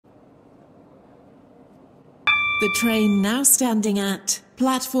The train now standing at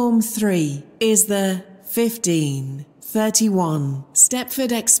platform 3 is the 1531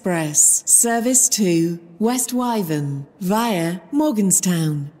 Stepford Express, service to Westwyvern via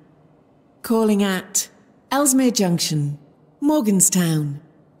Morganstown. Calling at Ellesmere Junction, Morganstown,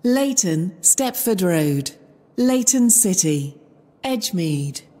 Leighton Stepford Road, Leighton City,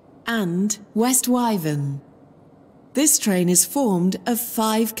 Edgemead and Westwyvern. This train is formed of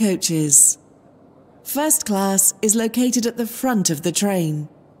 5 coaches. First class is located at the front of the train.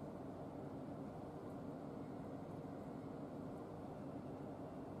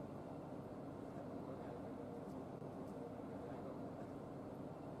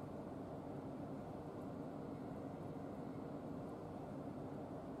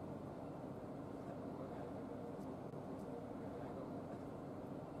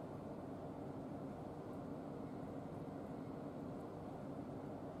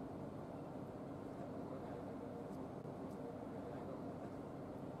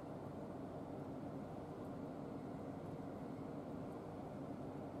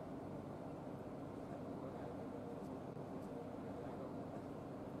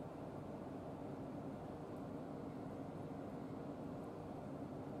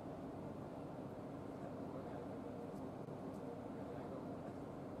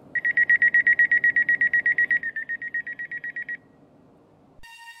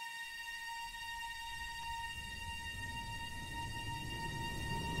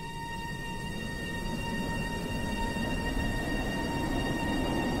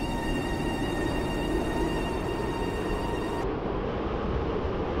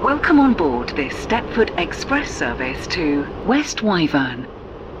 Welcome on board this Stepford Express service to Westwyvern.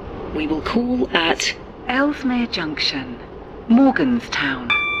 We will call at Ellesmere Junction, Morganstown,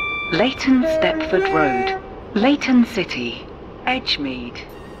 Leighton Stepford Road, Leighton City, Edgemead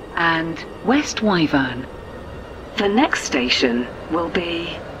and Westwyvern. The next station will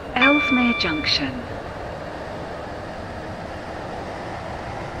be Ellesmere Junction.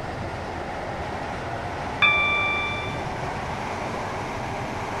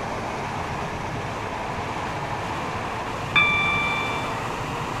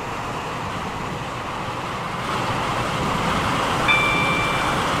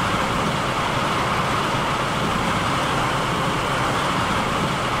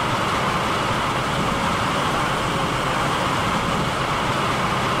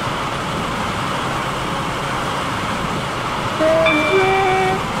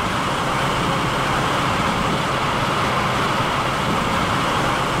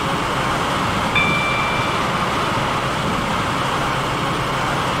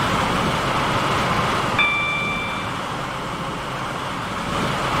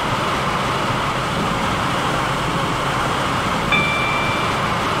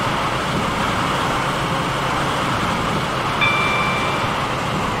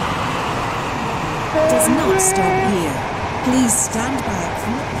 Does not stop here. Please stand back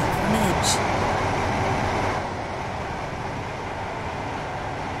from the platform edge.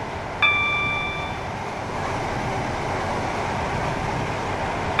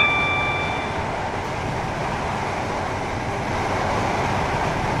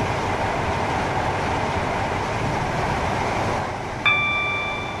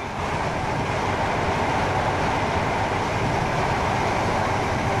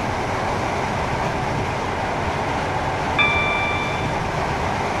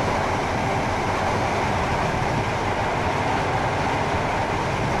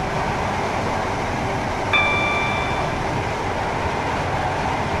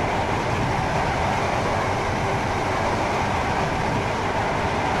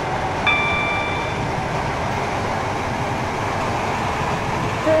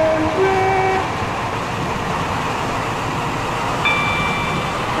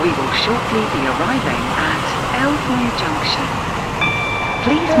 We will shortly be arriving at Ellesmere Junction.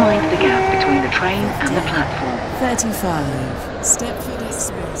 Please mind the gap between the train and the platform. 35 Stepford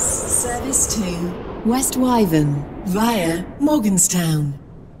Express, service to Westwyvern via Morganstown.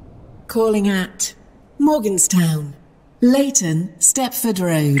 Calling at Morganstown, Leighton Stepford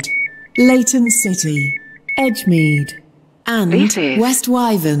Road, Leighton City, Edgemead and This is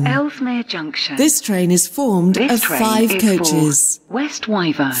Westwyvern. Ellesmere Junction. This train is formed This of train 5 is coaches. for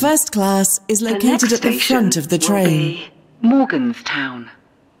Westwyvern. First class is The located next at the station front of the will train. be Morganstown.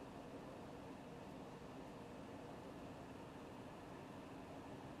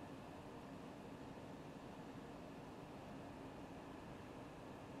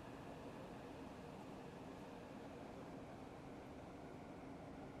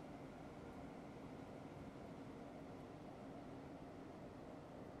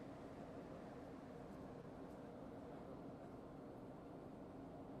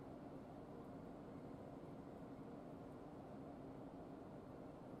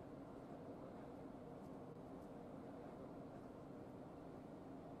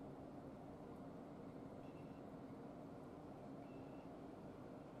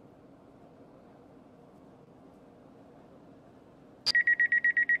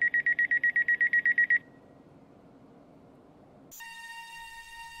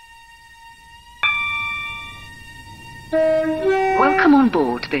 Welcome on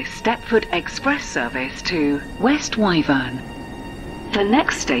board this Stepford Express service to Westwyvern. The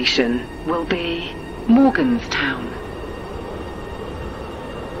next station will be Morganstown.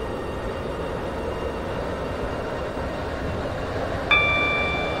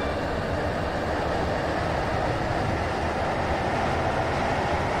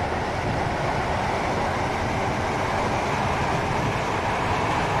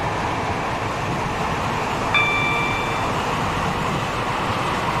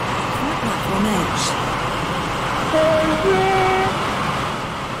 Platform edge.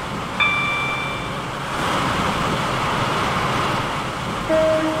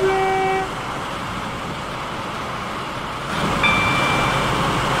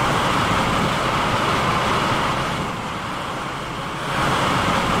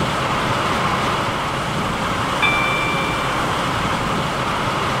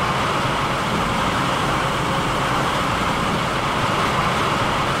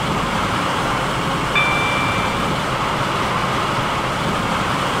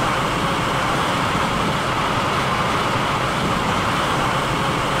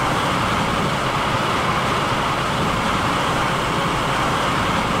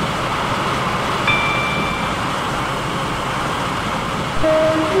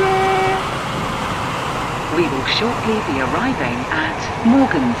 We will shortly be arriving at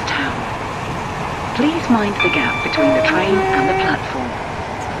Morganstown. Please mind the gap between the train and the platform.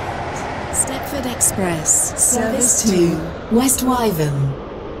 Stepford Express, service to Westwyvern.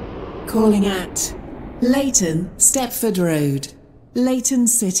 Calling at Leighton, Stepford Road, Leighton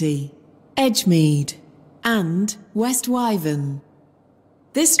City, Edgemead, and Westwyvern.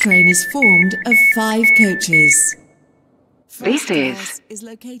 This train is formed of 5 coaches. This First is class is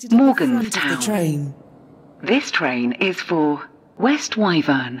located at the front of Morganstown. the train. This train is for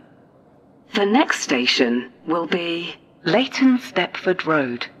Westwyvern. The next station will be Leighton Stepford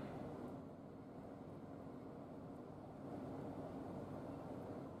Road.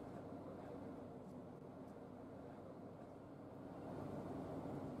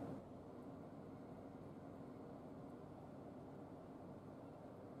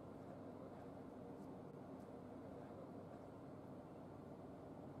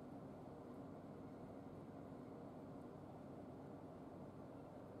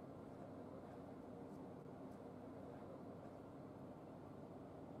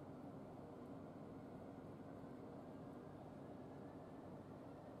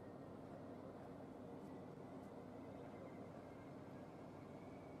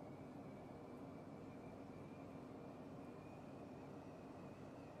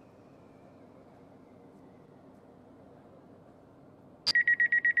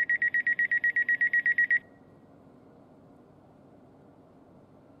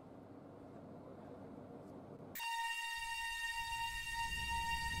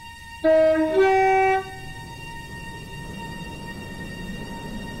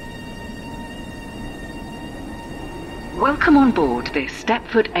 Welcome on board this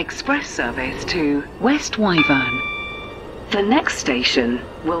Stepford Express service to Westwyvern. The next station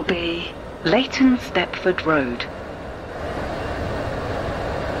will be Leighton Stepford Road.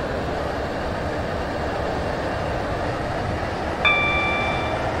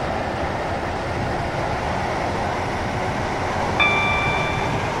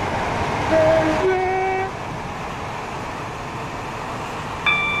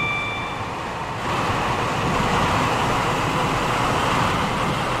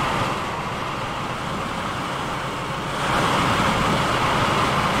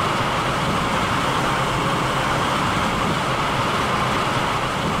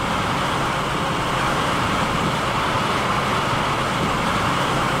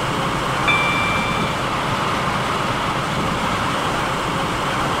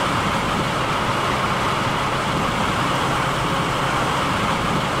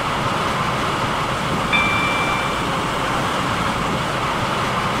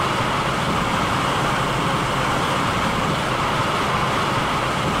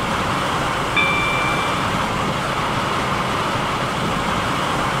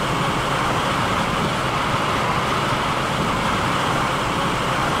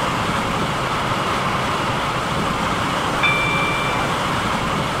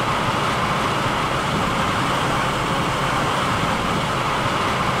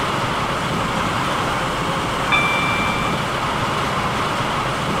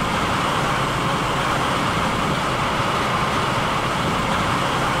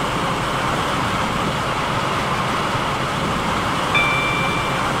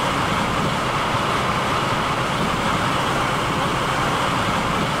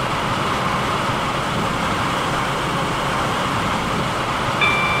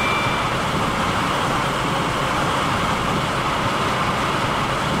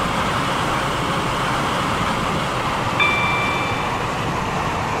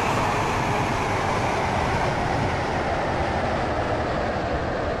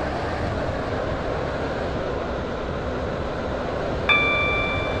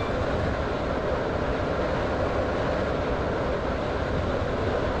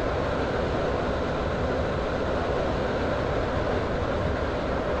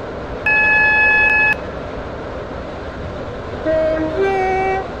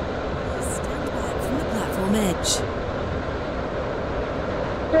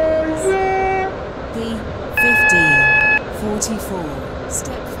 The 1544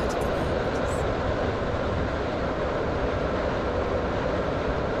 Stepford Connect.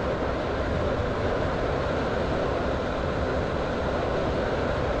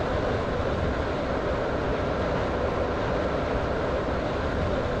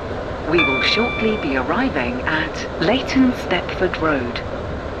 We will shortly be arriving at Leighton Stepford Road.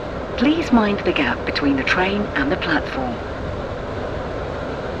 Please mind the gap between the train and the platform.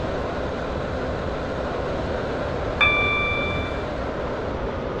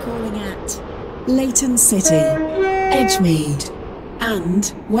 Calling at Leighton City, Edgemead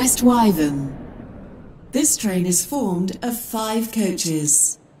and West Wyvern. This train is formed of 5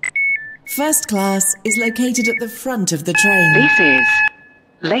 coaches. First class is located at the front of the train. This is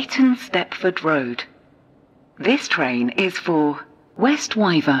Leighton Stepford Road. This train is for West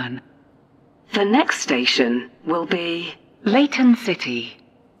Wyvern. The next station will be Leighton City.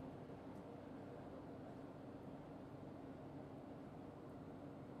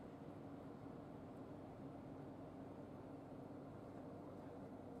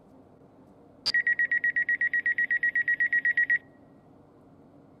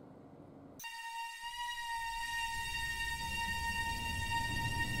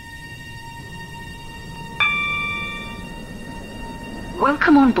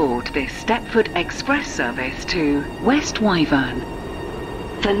 Welcome on board this Stepford Express service to West Wyvern.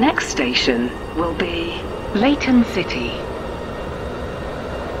 The next station will be Leighton City.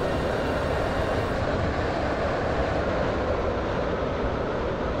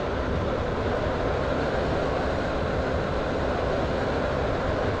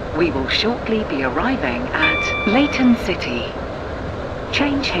 We will shortly be arriving at Leighton City.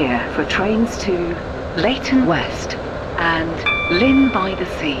 Change here for trains to Leighton West and Lynn by the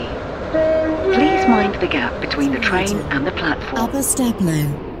Sea. Please mind the gap between the train and the platform. Upper Steplow,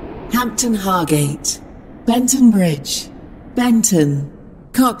 Hampton Hargate, Benton Bridge, Benton,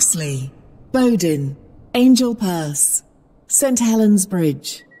 Coxley, Bowden, Angel Pass, St Helens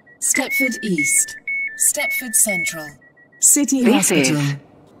Bridge, Stepford East, Stepford Central, City This Hospital, is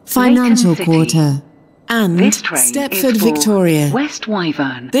Financial Leighton City. Quarter, and This train Stepford is for Victoria. West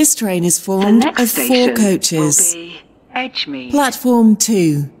Wyvern. This train is The formed next of 4 station coaches. will be Edgemead. Platform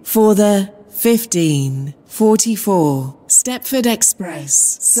 2 for the 1544 Stepford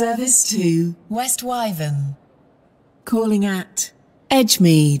Express service to West Wyvern. Calling at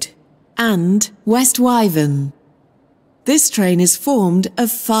Edgemead and West Wyvern. This train is formed of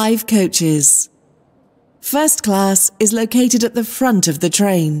 5 coaches. First class is located at the front of the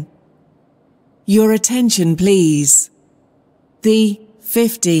train. Your attention, please. The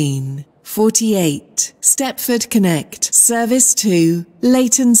 1548 Stepford Connect service to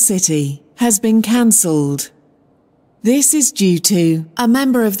Leighton City has been cancelled. This is due to a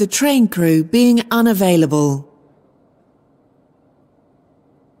member of the train crew being unavailable.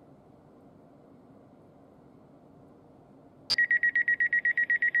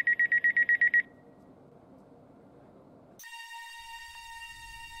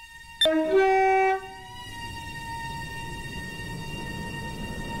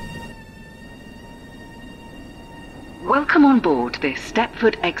 Welcome on board this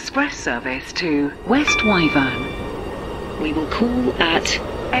Stepford Express service to West Wyvern. We will call at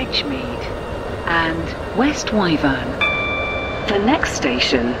Edgemead and West Wyvern. The next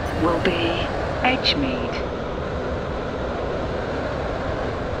station will be Edgemead.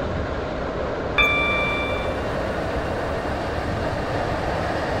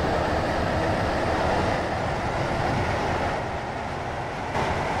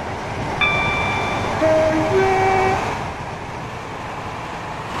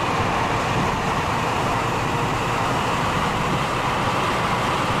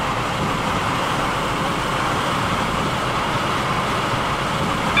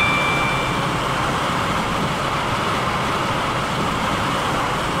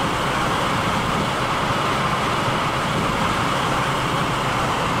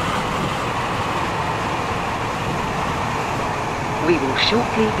 We will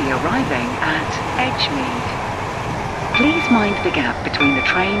shortly be arriving at Edgemead. Please mind the gap between the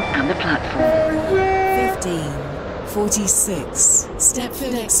train and the platform. 1546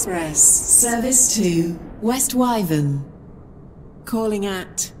 Stepford Express service to West Wyvern. Calling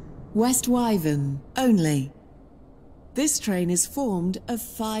at West Wyvern only. This train is formed of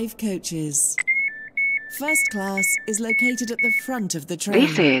 5 coaches. First class is located at the front of the train.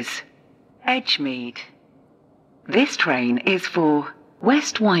 This is Edgemead. This train is for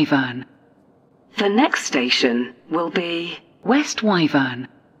West Wyvern. The next station will be West Wyvern.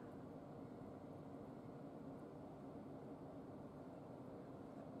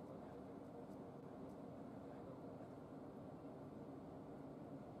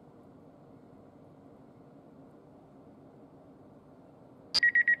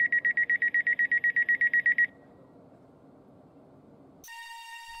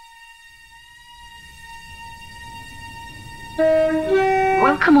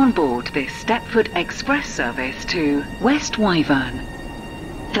 Welcome on board this Stepford Express service to West Wyvern.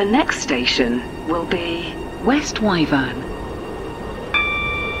 The next station will be West Wyvern.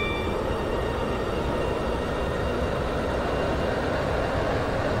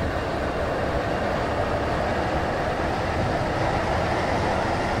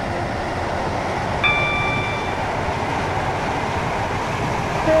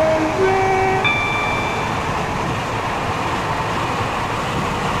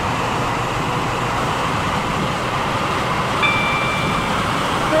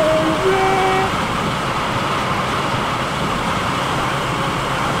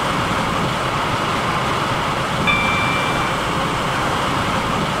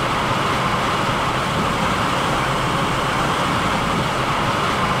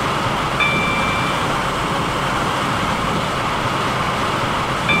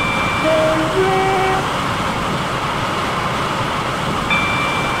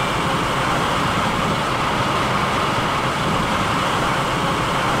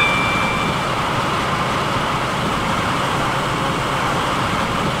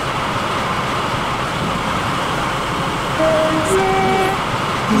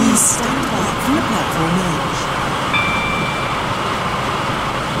 Please stand back from the platform edge.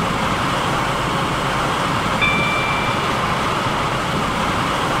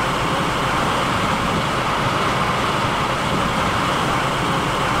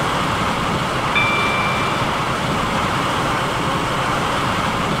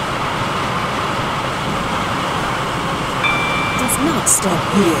 Does not stop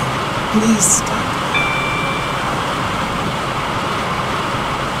here. Please stand.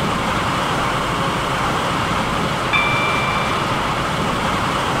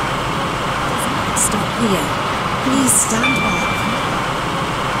 Here. Please stand back.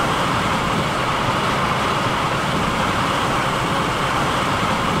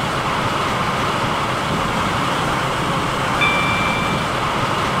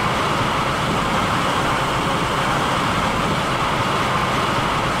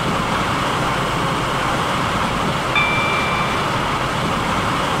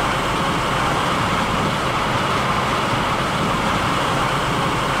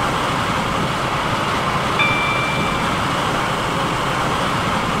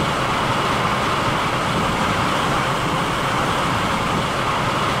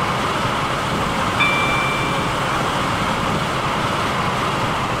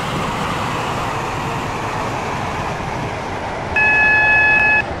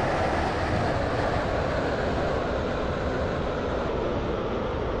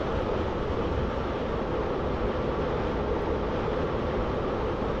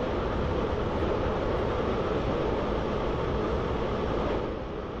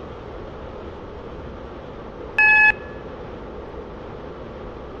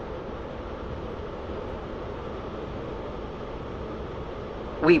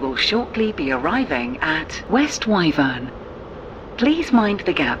 We will shortly be arriving at West Wyvern. Please mind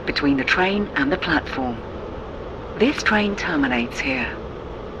the gap between the train and the platform. This train terminates here.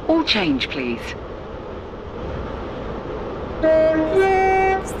 All change, please.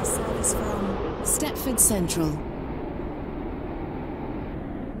 It's the service from Stepford Central.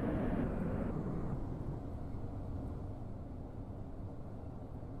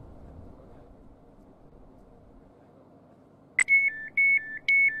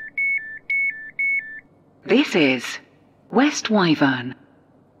 This is West Wyvern.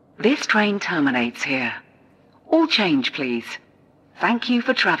 This train terminates here. All change, please. Thank you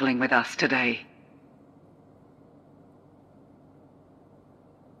for travelling with us today.